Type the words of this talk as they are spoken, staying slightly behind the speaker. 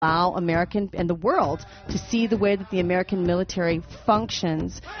allow American and the world to see the way that the American military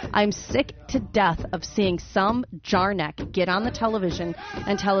functions. I'm sick to death of seeing some jarneck get on the television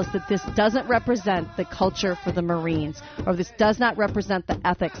and tell us that this doesn't represent the culture for the Marines, or this does not represent the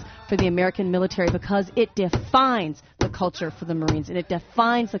ethics for the American military, because it defines the culture for the Marines, and it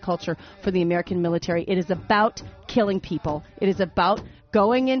defines the culture for the American military. It is about killing people. It is about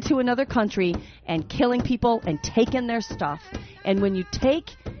going into another country and killing people and taking their stuff. And when you take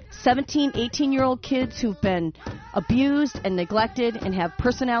 17, 18-year-old kids who've been abused and neglected and have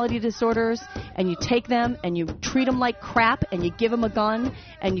personality disorders, and you take them and you treat them like crap and you give them a gun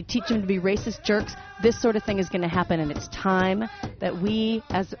and you teach them to be racist jerks, this sort of thing is going to happen. And it's time that we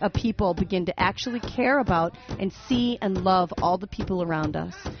as a people begin to actually care about and see and love all the people around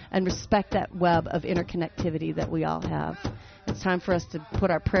us and respect that web of interconnectivity that we all have. It's time for us to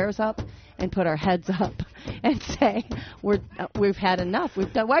put our prayers up and put our heads up and say, we've had enough.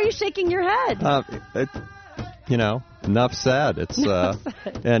 We've done. Why are you shaking your head? Enough said. It's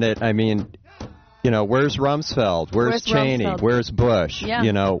and it. I mean, where's Rumsfeld? Where's Cheney? Rumsfeld? Where's Bush?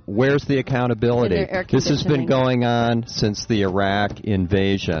 Yeah. Where's the accountability? This has been going on since the Iraq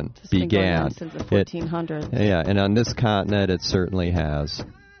invasion began. It's been going on since the 1400s. And on this continent, it certainly has.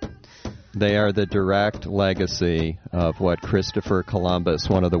 They are the direct legacy of what Christopher Columbus,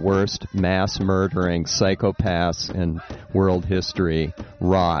 one of the worst mass-murdering psychopaths in world history,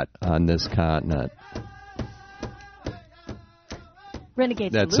 wrought on this continent.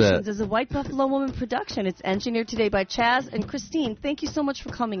 Renegade Solutions is a White Buffalo Woman production. It's engineered today by Chaz and Christine. Thank you so much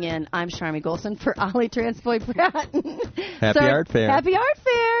for coming in. I'm Charmy Golson for Ollie Transboy Pratt. Happy Art Fair. Happy Art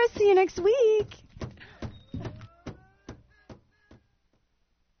Fair. See you next week.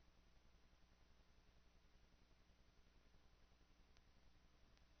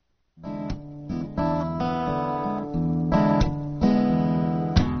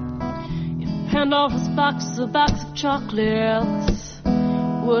 And all this box of chocolates,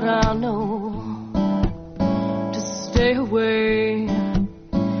 would I know to stay away?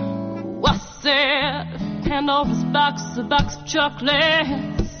 I said, hand all this box of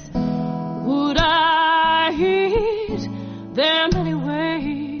chocolates, would I eat them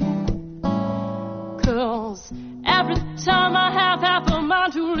anyway? 'Cause every time I have half a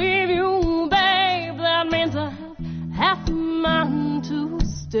mind to leave you, babe, that means I have half a mind to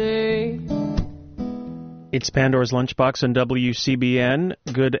stay. It's Pandora's Lunchbox on WCBN.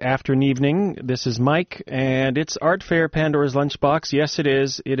 Good afternoon, evening. This is Mike, and it's Art Fair Pandora's Lunchbox. Yes, it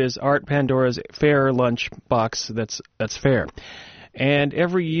is. It is Art Pandora's Fair Lunchbox. That's fair. And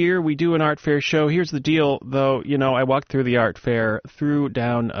every year we do an art fair show. Here's the deal, though. I walked through the art fair,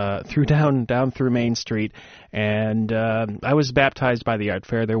 down through Main Street, and I was baptized by the art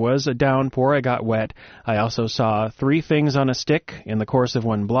fair. There was a downpour. I got wet. I also saw 3 things on a stick in the course of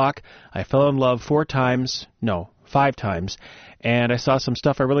 1 block. I fell in love 5 times. And I saw some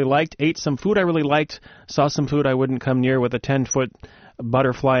stuff I really liked, ate some food I really liked, saw some food I wouldn't come near with a 10-foot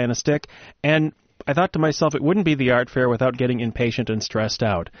butterfly on a stick, and I thought to myself it wouldn't be the art fair without getting impatient and stressed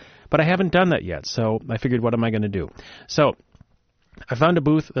out. But I haven't done that yet, so I figured, what am I going to do? So I found a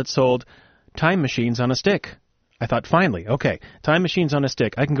booth that sold time machines on a stick. I thought, finally, okay, time machines on a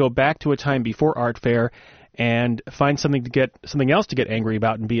stick. I can go back to a time before art fair and find something else to get angry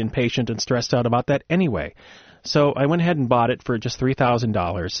about and be impatient and stressed out about that anyway. So I went ahead and bought it for just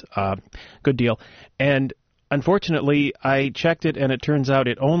 $3,000. Good deal. And unfortunately, I checked it, and it turns out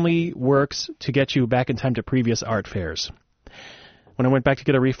it only works to get you back in time to previous art fairs. When I went back to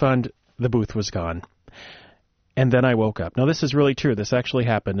get a refund, the booth was gone. And then I woke up. Now, this is really true. This actually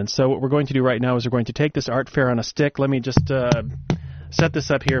happened. And so what we're going to do right now is we're going to take this art fair on a stick. Let me just set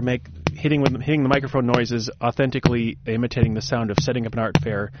this up here, hitting the microphone noises, authentically imitating the sound of setting up an art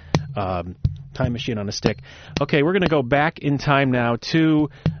fair time machine on a stick. Okay, we're going to go back in time now to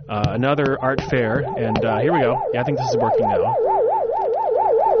another art fair, and here we go. Yeah, I think this is working now.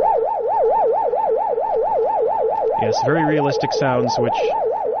 Yes, very realistic sounds, which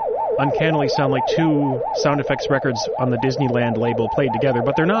uncannily sound like 2 sound effects records on the Disneyland label played together,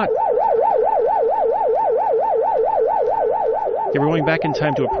 but they're not. Okay, we're going back in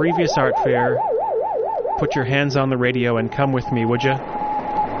time to a previous art fair. Put your hands on the radio and come with me, would you?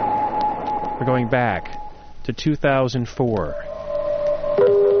 We're going back to 2004,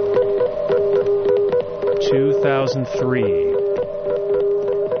 2003,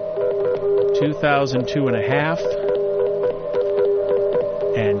 2002 and a half,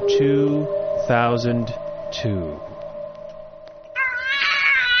 and 2002.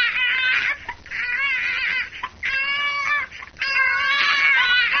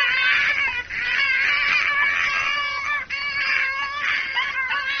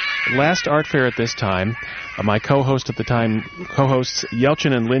 last art fair at this time, my co-hosts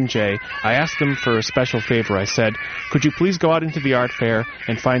Yelchin and Lynn J., I asked them for a special favor. I said, could you please go out into the art fair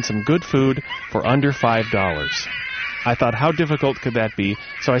and find some good food for under $5? I thought, how difficult could that be?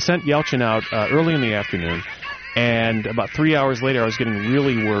 So I sent Yelchin out early in the afternoon, and about 3 hours later I was getting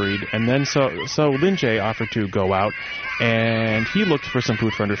really worried, and then so Lynn J. offered to go out, and he looked for some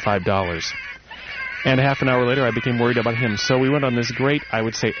food for under $5. And a half an hour later, I became worried about him. So we went on this great, I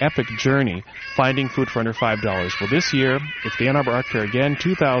would say, epic journey finding food for under $5. Well, this year, it's the Ann Arbor Art Fair again,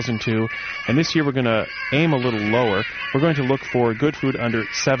 2002, and this year we're going to aim a little lower. We're going to look for good food under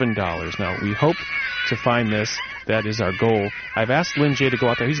 $7. Now, we hope to find this. That is our goal. I've asked Lynn J. to go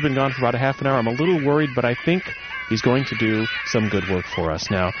out there. He's been gone for about a half an hour. I'm a little worried, but I think he's going to do some good work for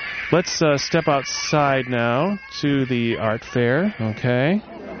us. Now, let's step outside now to the art fair. Okay,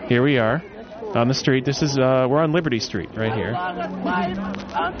 here we are. On the street. This is, we're on Liberty Street, right here. And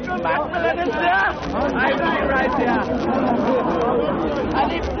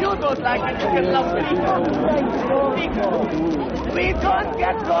if you don't like it, you can love me. We don't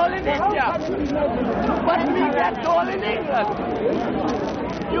get gold in India, but we get gold in England.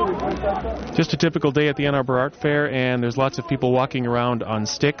 Just a typical day at the Ann Arbor Art Fair, and there's lots of people walking around on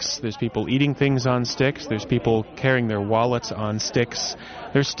sticks. There's people eating things on sticks. There's people carrying their wallets on sticks.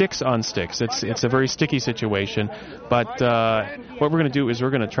 There's sticks on sticks. It's a very sticky situation, but what we're going to do is we're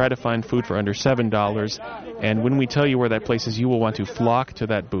going to try to find food for under $7, and when we tell you where that place is, you will want to flock to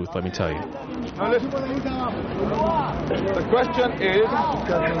that booth, let me tell you. Now listen, the question is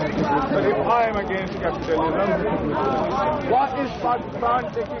that if I am against capitalism, what is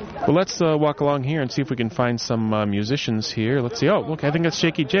Pakistan taking? Well, let's walk along here and see if we can find some musicians here. Let's see. Oh, look, I think that's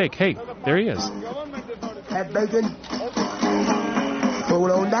Shaky Jake. Hey, there he is. That bacon,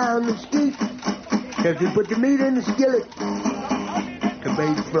 roll on down the street. If you put the meat in the skillet, the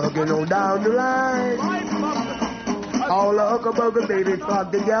baby's plugging on down the line. All the huckleburger babies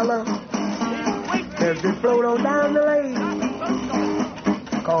flock together. If they float on down the lane,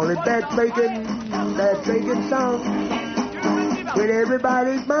 call it that bacon song. With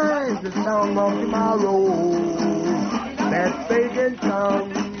everybody's minds, the song of tomorrow. That bacon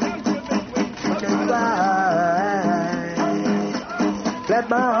song. Let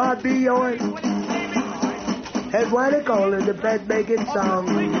my heart be yours. That's why they call it the fat bacon song.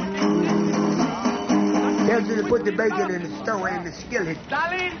 Tells you to put the bacon in the stove in the skillet.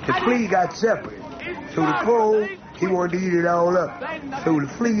 The flea got separate. So the crow, he wanted to eat it all up. So the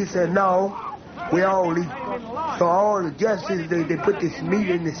flea said, no, we all eat. So all the justices, they put this meat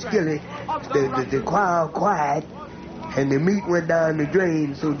in the skillet. The crowd quiet. And the meat went down the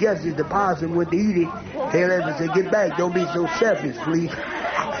drain. So just as the possum went to eat it, they let us say, get back, don't be so selfish, please.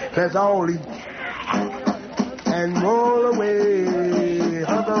 Let's all eat. And roll away,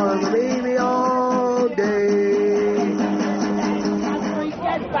 hug baby all day.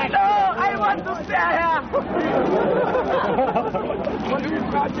 No, I want to stay here.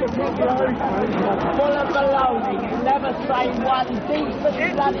 Full of baloney. Never say one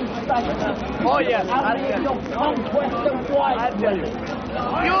decent bloody statement. Oh, yes. Only your conquest of white women.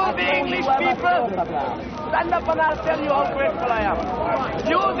 You, the English people, stand up and I'll tell you how grateful I am.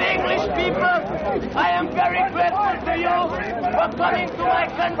 You, the English people, I am very grateful to you for coming to my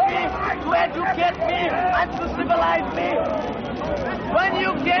country to educate me and to civilize me. When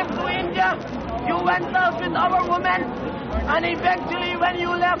you came to India, you went out with our women, and eventually when you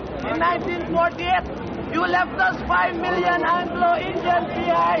left in 1948, you left us 5 million Anglo-Indians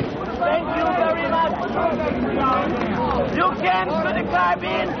behind. Thank you very much. You came to the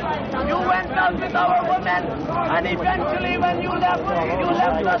Caribbean, you went out with our women, and eventually when you left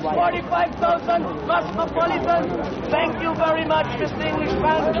us 45,000 cosmopolitans. Thank you very much, Mr.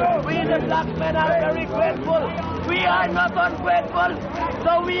 Englishman. We the black men are very grateful. We are not ungrateful,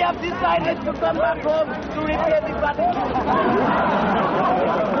 so we have decided to come back home to repay the gratitude.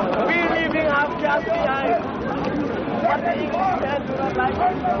 We're leaving half caste behind. But the Englishmen do not like it.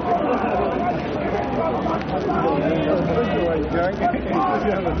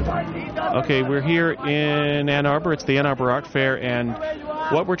 Okay, we're here in Ann Arbor. It's the Ann Arbor Art Fair, and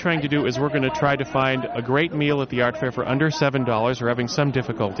what we're trying to do is we're going to try to find a great meal at the art fair for under $7. We're having some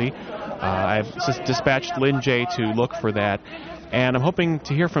difficulty. I've dispatched Lynn J. to look for that, and I'm hoping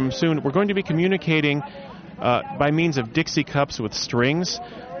to hear from him soon. We're going to be communicating by means of Dixie cups with strings.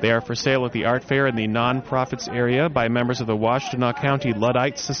 They are for sale at the art fair in the nonprofits area by members of the Washtenaw County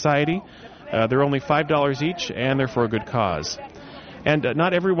Luddite Society. They're only $5 each, and they're for a good cause. And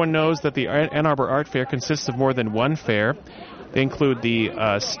not everyone knows that the Ann Arbor Art Fair consists of more than one fair. They include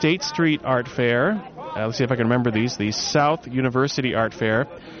the State Street Art Fair. Let's see if I can remember these. The South University Art Fair.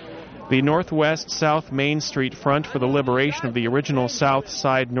 The Northwest South Main Street Front for the Liberation of the original South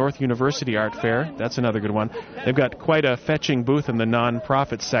Side North University Art Fair. That's another good one. They've got quite a fetching booth in the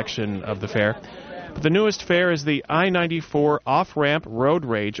non-profit section of the fair. But the newest fair is the I-94 Off-Ramp Road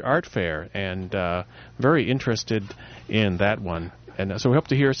Rage Art Fair, and very interested in that one. And so we hope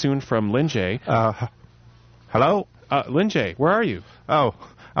to hear soon from Lin Jay. Hello? Lin Jay, where are you? Oh,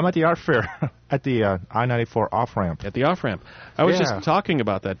 I'm at the art fair at the I-94 off-ramp. At the off-ramp. I was just talking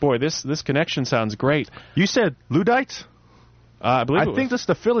about that. Boy, this connection sounds great. You said Luddites? I believe I think this is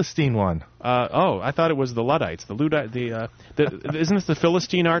the Philistine one. I thought it was the Luddites. The Luddite. Isn't this the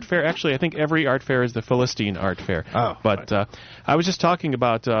Philistine Art Fair? Actually, I think every art fair is the Philistine Art Fair. Oh. But I was just talking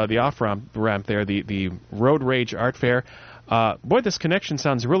about the off-ramp there, the Road Rage Art Fair. Boy, this connection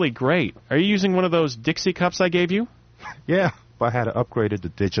sounds really great. Are you using one of those Dixie cups I gave you? Yeah, but I had to upgrade it to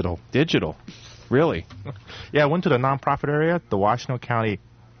digital. Digital? Really? Yeah, I went to the nonprofit area. The Washington County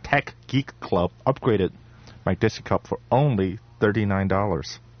Tech Geek Club upgraded my Dixie cup for only $39.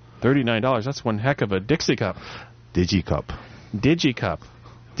 $39? That's one heck of a Dixie cup. DigiCup. DigiCup.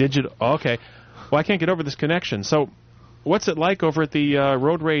 Digital. Okay. Well, I can't get over this connection. So, what's it like over at the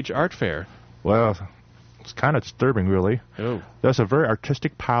Road Rage Art Fair? Well, it's kind of disturbing, really. Oh. There's a very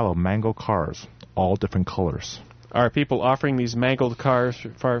artistic pile of mangled cars, all different colors. Are people offering these mangled cars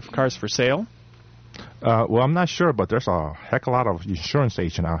for sale? Well, I'm not sure, but there's a heck of a lot of insurance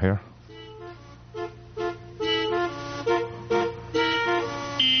agent out here.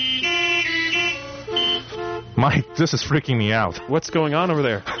 Mike, this is freaking me out. What's going on over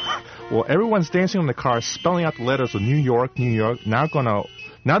there? Well, everyone's dancing in the car, spelling out the letters of New York, New York. Now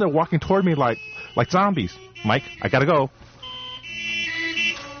they're walking toward me like zombies. Mike, I gotta go.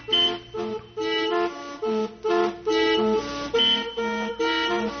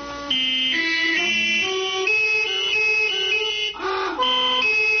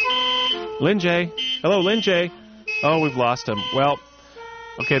 Lin Jay. Hello, Lin Jay. Oh, we've lost him. Well,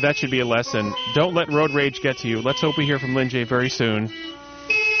 okay, that should be a lesson. Don't let road rage get to you. Let's hope we hear from Lin Jay very soon.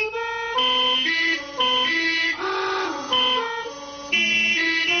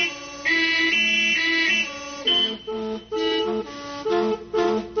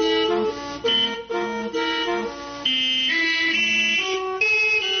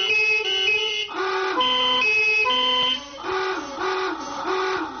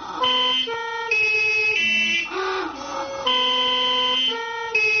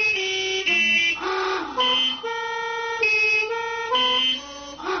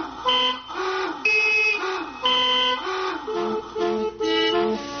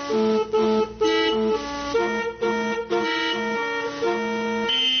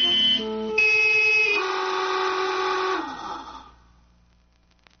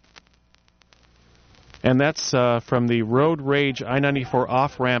 And that's from the Road Rage I-94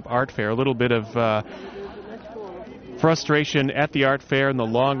 Off-Ramp Art Fair. A little bit of frustration at the art fair and the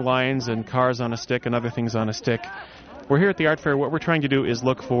long lines and cars on a stick and other things on a stick. We're here at the art fair. What we're trying to do is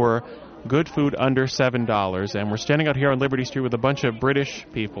look for good food under $7, and we're standing out here on Liberty Street with a bunch of British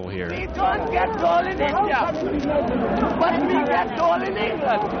people here. We don't get all in India, but we get all in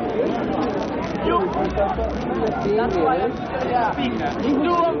England. That's why I'm speaking.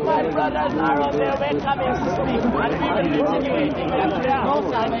 Two of my brothers are on their way coming to speak, and we will continue eating.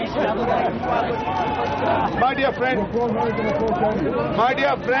 My dear friend,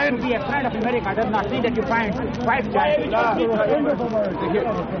 be a friend of America does not mean that you find 5 giants.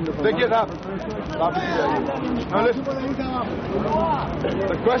 They get up. Now listen.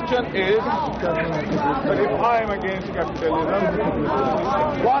 The question is that if I am against capitalism,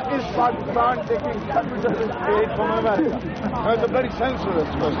 what is Pakistan taking capitalist aid from America? That's a very senseless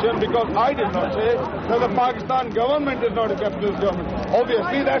question, because I did not say that the Pakistan government is not a capitalist government.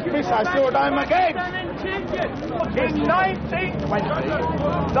 Obviously, that's precisely what I'm against. In 1920,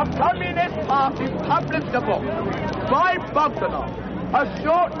 the Communist Party published a book by Bogdanov, A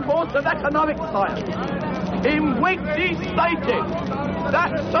Short Course of Economic Science, in which he stated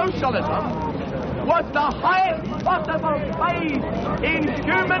that socialism was the highest possible phase in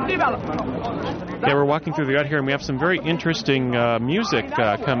human development. Okay, we're walking through the art here, and we have some very interesting music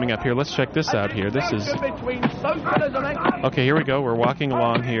coming up here. Let's check this out here. This is... Okay, here we go. We're walking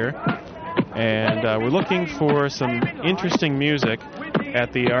along here, and we're looking for some interesting music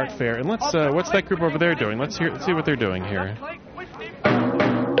at the art fair. And let's... what's that group over there doing? Let's see what they're doing here.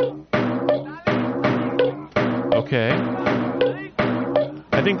 Okay.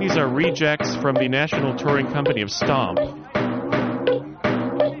 I think these are rejects from the National Touring Company of Stomp.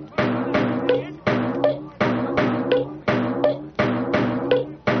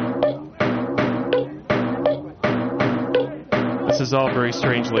 This is is all very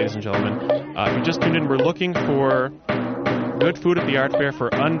strange, ladies and gentlemen. If you just tuned in, we're looking for good food at the art fair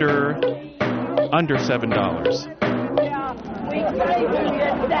for under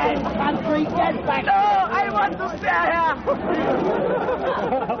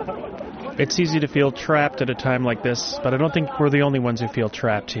 $7. It's easy to feel trapped at a time like this, but I don't think we're the only ones who feel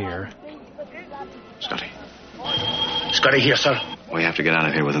trapped here. Scotty here, sir. We have to get out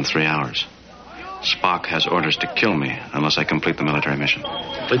of here within 3 hours. Spock has orders to kill me unless I complete the military mission.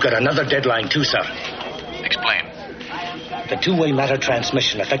 We've got another deadline, too, sir. Explain. The two-way matter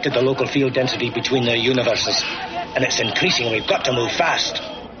transmission affected the local field density between their universes, and it's increasing. We've got to move fast.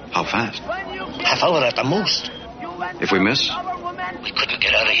 How fast? Half hour at the most. If we miss? We couldn't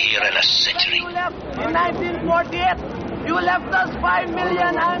get out of here in a century. In 1948, you left us 5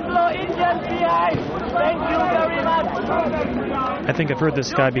 million Anglo-Indians behind. Thank you very much. I think I've heard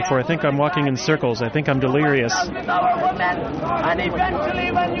this guy before. I think I'm walking in circles. I think I'm delirious. With our women. And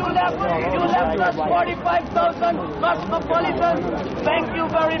eventually, when you left us 45,000 cosmopolitans. Thank you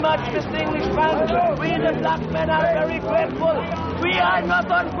very much, Mr. Englishman. We, the black men, are very grateful. We are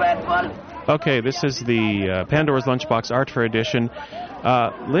not ungrateful. Okay, this is the Pandora's Lunchbox Art Fair edition.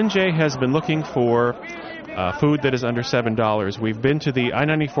 Lynn J. has been looking for food that is under $7. We've been to the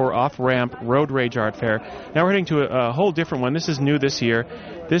I-94 off-ramp Road Rage Art Fair. Now we're heading to a whole different one. This is new this year.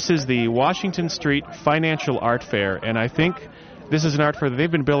 This is the Washington Street Financial Art Fair, and I think this is an art fair that they've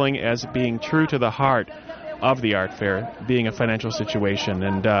been billing as being true to the heart of the art fair, being a financial situation.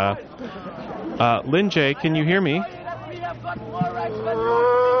 And Lynn J., can you hear me?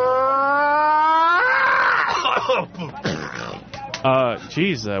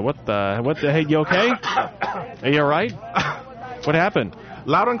 What the hey, you okay? Are you all right? What happened?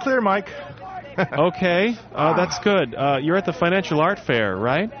 Loud and clear, Mike. Okay, that's good. You're at the Financial Art Fair,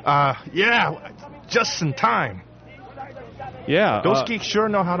 right? Yeah, just in time. Yeah. Those geeks sure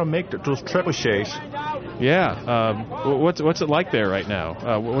know how to make those trebuchets. Yeah. What's it like there right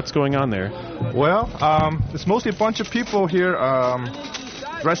now? What's going on there? Well, it's mostly a bunch of people here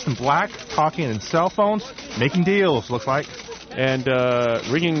dressed in black, talking in cell phones, making deals, looks like. And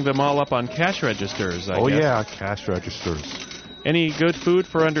ringing them all up on cash registers, I guess. Oh, yeah, cash registers. Any good food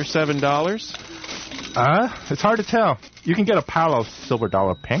for under $7? It's hard to tell. You can get a pile of silver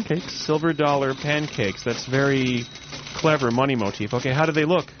dollar pancakes. Silver dollar pancakes. That's very clever money motif. Okay, how do they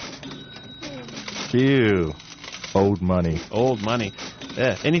look? Ew. Old money. Old money.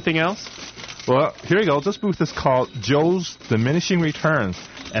 Anything else? Well, here you go. This booth is called Joe's Diminishing Returns,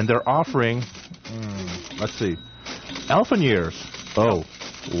 and they're offering, let's see, elephant ears. Oh,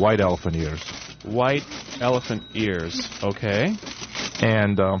 white elephant ears. White elephant ears. Okay.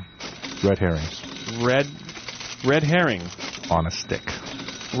 And red herrings. Red herring. On a stick.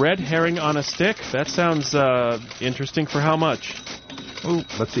 Red herring on a stick? That sounds interesting. For how much? Ooh,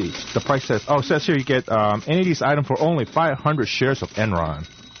 let's see. The price says, it says here you get any of these items for only 500 shares of Enron.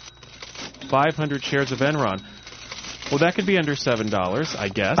 500 shares of Enron. Well, that could be under $7, I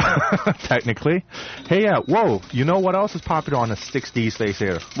guess. Technically. Hey, whoa, you know what else is popular on the sticks these days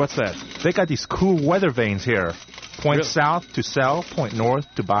here? What's that? They got these cool weather vanes here. Point south to sell, point north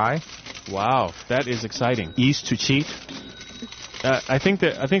to buy. Wow, that is exciting. East to cheat. I think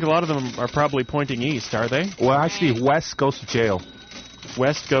a lot of them are probably pointing east, are they? Well, actually, west goes to jail.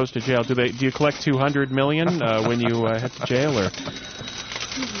 West goes to jail. Do you collect $200 million when you head to jail, or?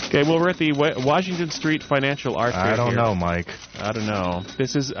 Okay, well, we're at the Washington Street Financial Art Fair. I don't know, Mike. I don't know.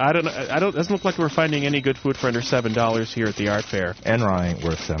 Doesn't look like we're finding any good food for under $7 here at the art fair. Enron ain't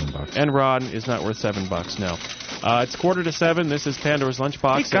worth $7. Enron is not worth $7, no. It's 6:45. This is Pandora's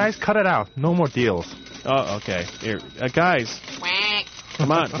Lunchbox. Hey, guys, cut it out. No more deals. Oh, okay. Here, guys.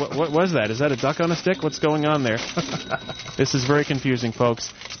 Come on. What was that? Is that a duck on a stick? What's going on there? This is very confusing,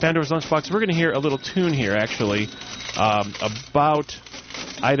 folks. It's Pandora's Lunchbox. We're going to hear a little tune here, actually, about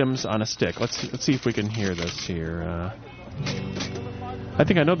items on a stick. Let's see if we can hear this here. I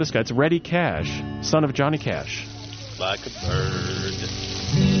think I know this guy. It's Reddy Cash, son of Johnny Cash. Like a bird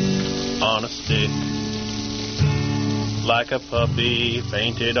on a stick, like a puppy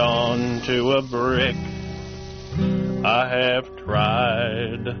painted onto a brick. I have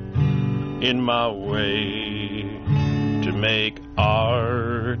tried in my way to make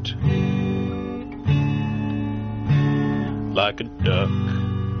art like a duck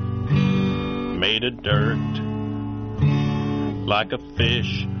made of dirt, like a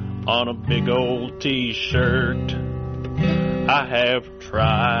fish on a big old t-shirt. I have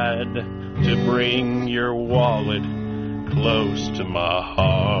tried to bring your wallet close to my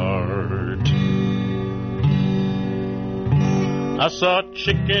heart. I saw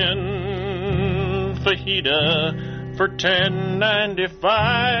chicken fajita for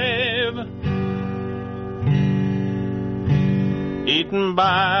 $10.95. Eaten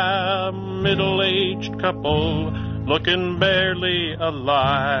by a middle-aged couple looking barely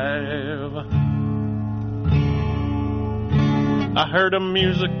alive. I heard a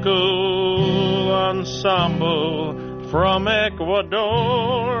musical ensemble from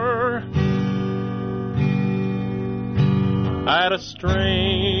Ecuador. I had a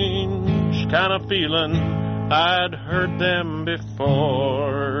strange kind of feeling I'd heard them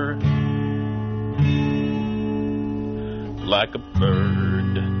before. Like a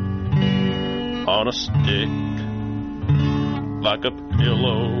bird on a stick, like a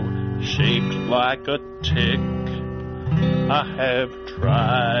pillow shaped like a tick. I have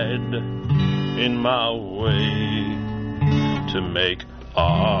tried in my way to make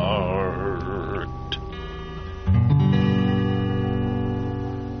art.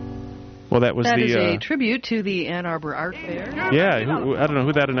 Well, that was that is a tribute to the Ann Arbor Art Fair. Yeah, I don't know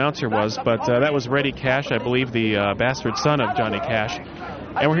who that announcer was, but that was Reddy Cash, I believe, the bastard son of Johnny Cash.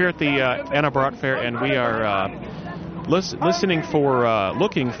 And we're here at the Ann Arbor Art Fair, and we are looking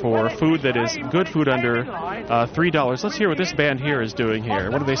for food that is good food under $3. Let's hear what this band here is doing here.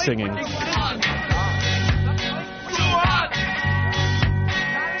 What are they singing?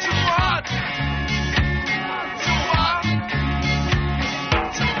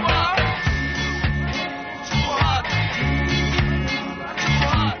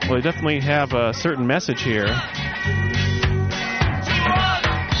 Well, they definitely have a certain message here.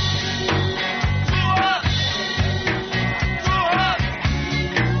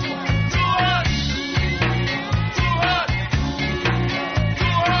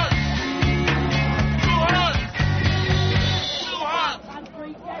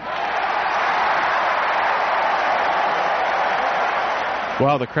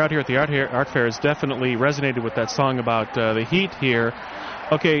 Wow, the crowd here at the Art Fair has definitely resonated with that song about the heat here.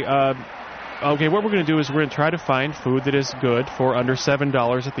 Okay, what we're going to do is we're going to try to find food that is good for under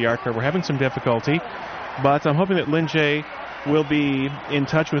 $7 at the Art Fair. We're having some difficulty, but I'm hoping that Lynn J. will be in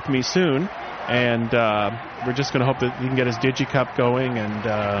touch with me soon, and we're just going to hope that he can get his DigiCup going, and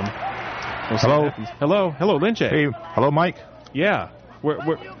we'll see what happens. Hello, Lynn J. Hey, hello, Mike. Yeah,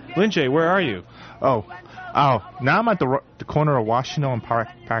 Lynn J., where are you? Oh, now I'm at the corner of Washington and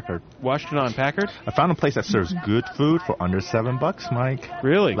Packard. Washington and Packard? I found a place that serves good food for under $7, Mike.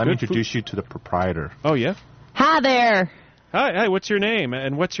 Really? Let me introduce you to the proprietor. Oh, yeah? Hi there. Hi, what's your name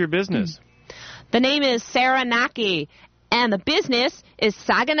and what's your business? The name is Sarah Naki, and the business is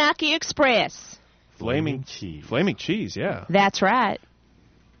Saganaki Express. Flaming cheese. Flaming cheese, yeah. That's right.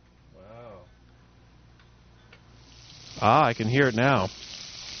 Wow. I can hear it now.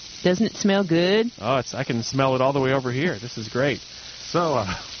 Doesn't it smell good? Oh, I can smell it all the way over here. This is great. So,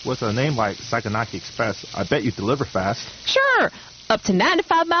 with a name like Saganaki Express, I bet you deliver fast. Sure, up to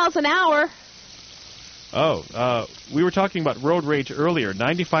 95 miles an hour. Oh, we were talking about road rage earlier.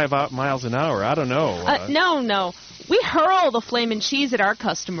 95 miles an hour. I don't know. No. We hurl the flaming cheese at our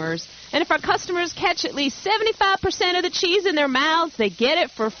customers. And if our customers catch at least 75% of the cheese in their mouths, they get it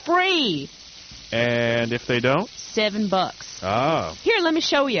for free. And if they don't? $7. Oh. Here, let me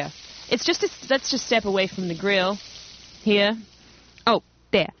show you. Let's just step away from the grill. Here. Oh,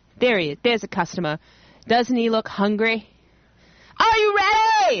 there he is. There's a customer. Doesn't he look hungry? Are you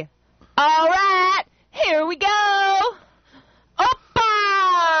ready? All right. Here we go.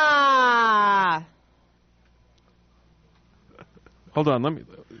 Oppa! Hold on.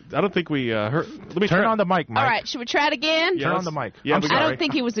 I don't think we heard. Let me turn on the mic, Mike. All right. Should we try it again? Turn on the mic. Yeah, I don't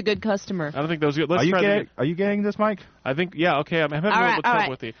think he was a good customer. I don't think that was good. Let's try it. Are you getting this, Mike? I think. Yeah. Okay. I'm having a little trouble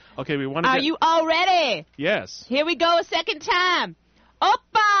with the. Okay. We want to. Are you all ready? Yes. Here we go a second time.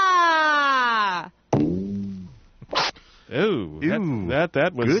 Oppa! Ooh,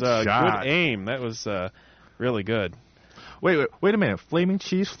 that was good aim. That was really good. Wait a minute. Flaming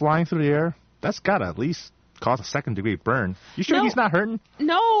cheese flying through the air? That's got to at least cause a second-degree burn. You sure he's not hurting?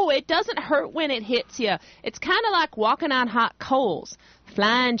 No, it doesn't hurt when it hits you. It's kind of like walking on hot coals.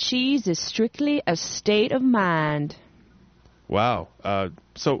 Flying cheese is strictly a state of mind. Wow.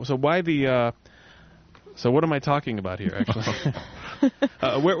 So why the... So what am I talking about here, actually?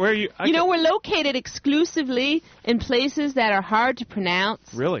 Where are you? We're located exclusively in places that are hard to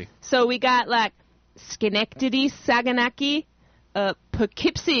pronounce. Really? So we got, like, Schenectady, Saganaki,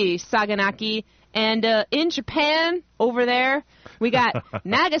 Poughkeepsie, Saganaki, and in Japan, over there, we got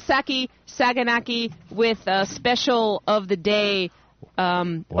Nagasaki, Saganaki with a special of the day,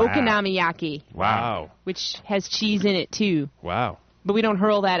 Okonomiyaki. Wow. Which has cheese in it, too. Wow. But we don't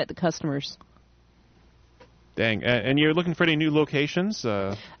hurl that at the customers. Dang. And you're looking for any new locations?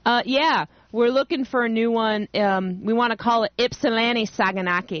 Yeah, we're looking for a new one. We want to call it Ypsilanti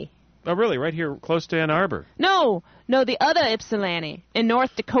Saganaki. Oh, really? Right here close to Ann Arbor? No, the other Ypsilanti in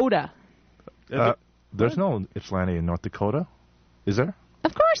North Dakota. There's no Ypsilanti in North Dakota, is there?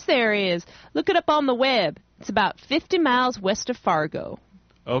 Of course there is. Look it up on the web. It's about 50 miles west of Fargo.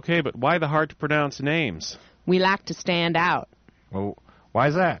 Okay, but why the hard-to-pronounce names? We like to stand out. Well, why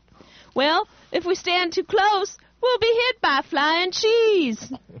is that? Well, if we stand too close, we'll be hit by flying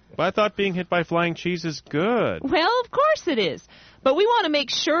cheese. But I thought being hit by flying cheese is good. Well, of course it is. But we want to make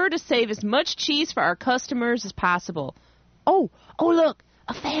sure to save as much cheese for our customers as possible. Oh, look,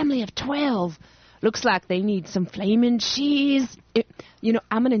 a family of 12. Looks like they need some flaming cheese.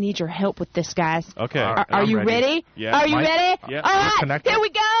 I'm going to need your help with this, guys. Okay. Are you ready? Yeah. Are you ready? Yeah. All right, here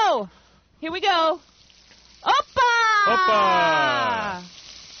we go. Oppa! Oppa!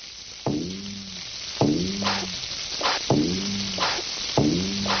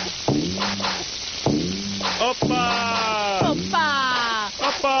 Oppa! Oppa!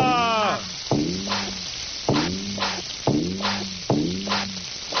 Oppa!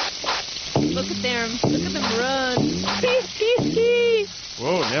 Look at them run.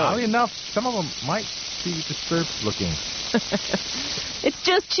 Whoa, Nelly. Oddly enough, some of them might be disturbed looking. It's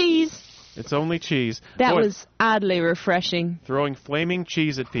just cheese. It's only cheese. That Boy, was oddly refreshing. throwing flaming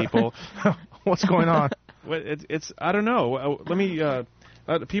cheese at people. What's going on? Well, it's I don't know. Let me.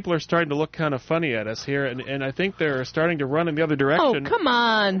 People are starting to look kind of funny at us here, and I think they're starting to run in the other direction. Oh, come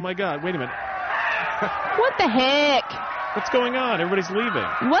on. Oh, my God. Wait a minute. What the heck? What's going on? Everybody's leaving.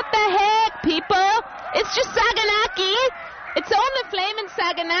 What the heck, people? It's just Saganaki. It's only flaming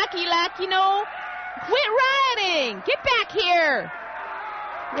Saganaki, Quit rioting. Get back here.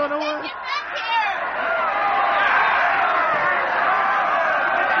 Run away. Get back here.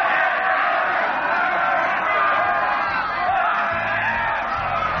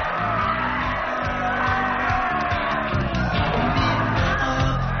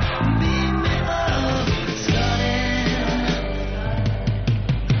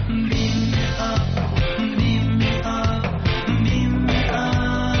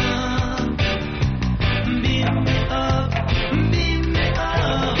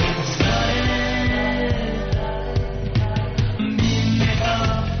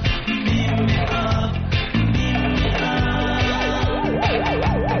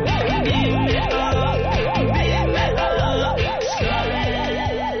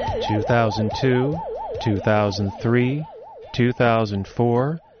 2002, 2003,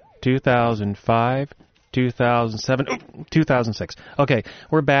 2004, 2005, 2007, 2006. Okay,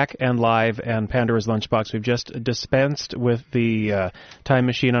 we're back and live, and Pandora's Lunchbox. We've just dispensed with the time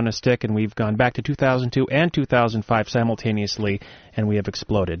machine on a stick, and we've gone back to 2002 and 2005 simultaneously, and we have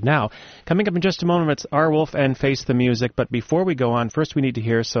exploded. Now, coming up in just a moment, it's Our Wolf and Face the Music, but before we go on, first we need to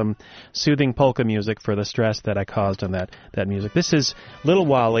hear some soothing polka music for the stress that I caused on that music. This is Little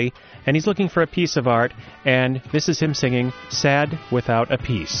Wally, and he's looking for a piece of art, and this is him singing Sad Without a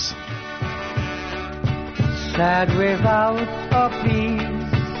Piece. Sad without a piece,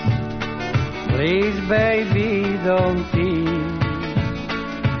 please baby don't tease.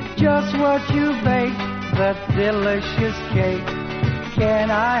 Just what you bake, that delicious cake,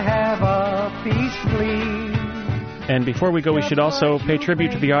 can I have a piece please? And before we go, we should also pay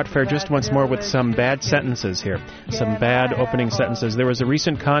tribute to the art fair just once more with some bad sentences here. Some bad opening sentences. There was a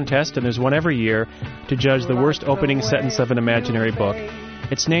recent contest, and there's one every year, to judge the worst opening sentence of an imaginary book.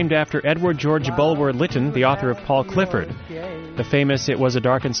 It's named after Edward George Bulwer Lytton, the author of Paul Clifford, the famous "It was a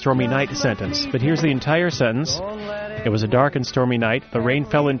dark and stormy night" sentence. But here's the entire sentence. It was a dark and stormy night. The rain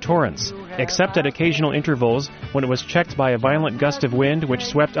fell in torrents, except at occasional intervals when it was checked by a violent gust of wind which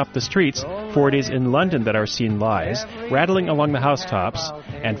swept up the streets, for it is in London that our scene lies, rattling along the housetops,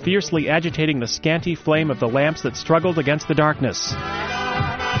 and fiercely agitating the scanty flame of the lamps that struggled against the darkness.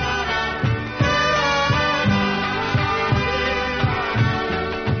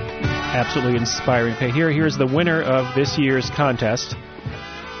 Absolutely inspiring. Okay, here's the winner of this year's contest.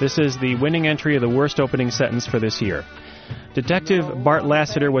 This is the winning entry of the worst opening sentence for this year. Detective Bart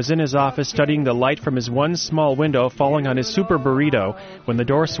Lassiter was in his office studying the light from his one small window falling on his super burrito when the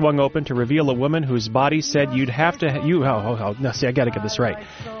door swung open to reveal a woman whose body said you'd have to... No, see, I gotta get this right.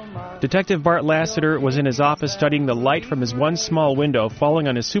 Detective Bart Lassiter was in his office studying the light from his one small window falling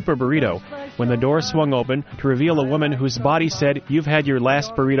on his super burrito when the door swung open to reveal a woman whose body said, "You've had your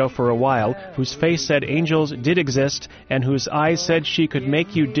last burrito for a while," whose face said angels did exist, and whose eyes said she could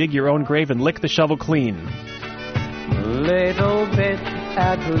make you dig your own grave and lick the shovel clean. Little bit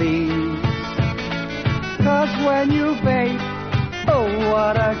at least, 'cause when you bake, oh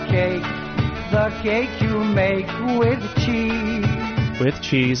what a cake, the cake you make with cheese. With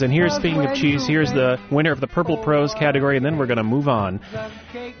cheese. And here's, speaking of cheese, here's the winner of the Purple Prose category, and then we're going to move on.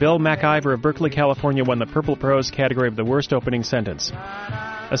 Bill McIver of Berkeley, California won the Purple Prose category of the worst opening sentence.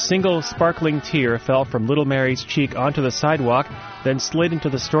 A single sparkling tear fell from Little Mary's cheek onto the sidewalk, then slid into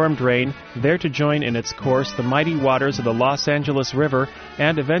the storm drain, there to join in its course the mighty waters of the Los Angeles River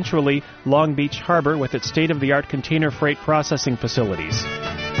and eventually Long Beach Harbor with its state-of-the-art container freight processing facilities.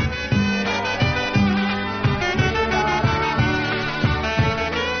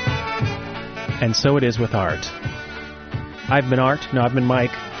 And so it is with art. I've been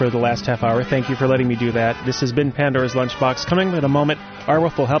Mike for the last half hour. Thank you for letting me do that. This has been Pandora's Lunchbox. Coming in a moment,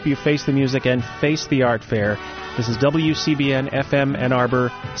 Arwolf will help you face the music and face the art fair. This is WCBN FM Ann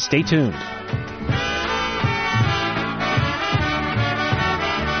Arbor. Stay tuned.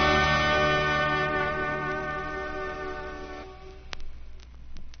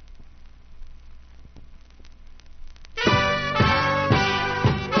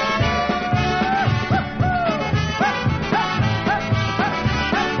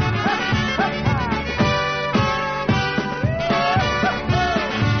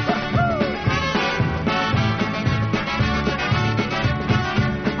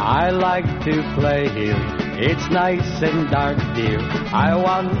 I like to play here, it's nice and dark, dear. I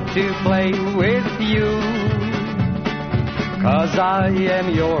want to play with you, 'cause I am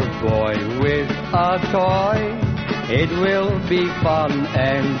your boy with a toy. It will be fun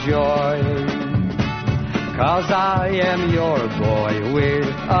and joy, 'cause I am your boy with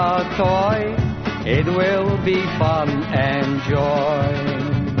a toy. It will be fun and joy.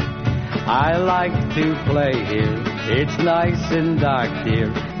 I like to play here, it's nice and dark,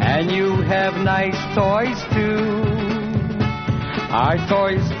 dear, and you have nice toys too. Our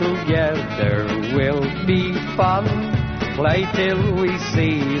toys together will be fun, play till we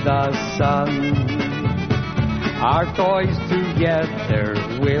see the sun. Our toys together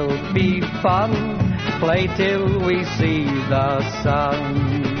will be fun, play till we see the sun.